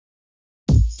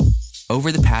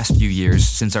Over the past few years,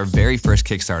 since our very first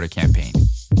Kickstarter campaign,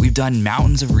 we've done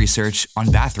mountains of research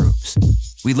on bathrobes.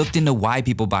 We looked into why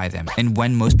people buy them and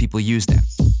when most people use them.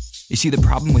 You see, the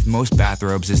problem with most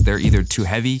bathrobes is they're either too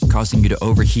heavy, causing you to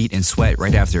overheat and sweat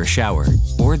right after a shower,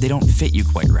 or they don't fit you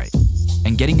quite right.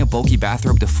 And getting a bulky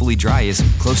bathrobe to fully dry is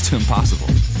close to impossible.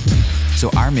 So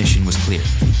our mission was clear: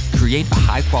 create a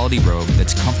high-quality robe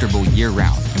that's comfortable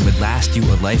year-round and would last you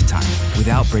a lifetime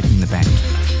without breaking the bank.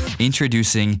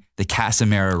 Introducing the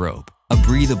Casamera robe, a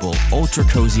breathable,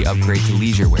 ultra-cozy upgrade to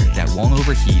leisurewear that won't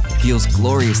overheat, feels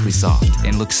gloriously soft,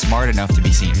 and looks smart enough to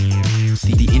be seen.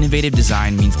 The innovative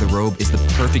design means the robe is the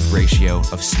perfect ratio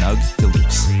of snug to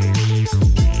loose.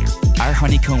 Our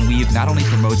honeycomb weave not only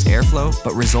promotes airflow,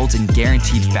 but results in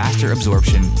guaranteed faster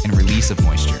absorption and release of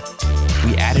moisture.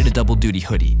 We added a double-duty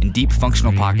hoodie and deep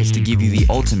functional pockets to give you the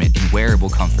ultimate in wearable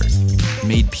comfort.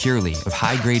 Made purely of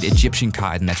high-grade Egyptian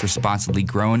cotton that's responsibly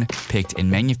grown, picked, and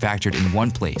manufactured in one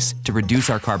place to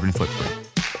reduce our carbon footprint.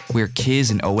 We're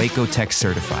KISS and OECO Tech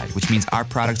certified, which means our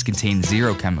products contain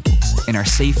zero chemicals and are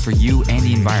safe for you and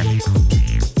the environment.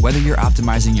 Whether you're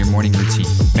optimizing your morning routine,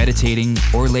 meditating,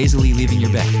 or lazily leaving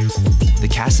your bed, the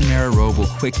Casamera robe will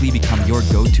quickly become your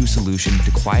go-to solution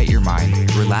to quiet your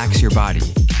mind, relax your body,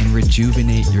 and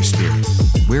rejuvenate your spirit.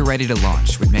 We're ready to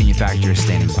launch with manufacturers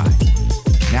standing by.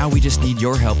 Now we just need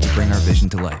your help to bring our vision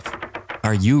to life.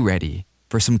 Are you ready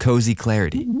for some cozy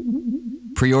clarity?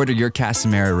 Pre-order your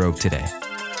Casamera robe today.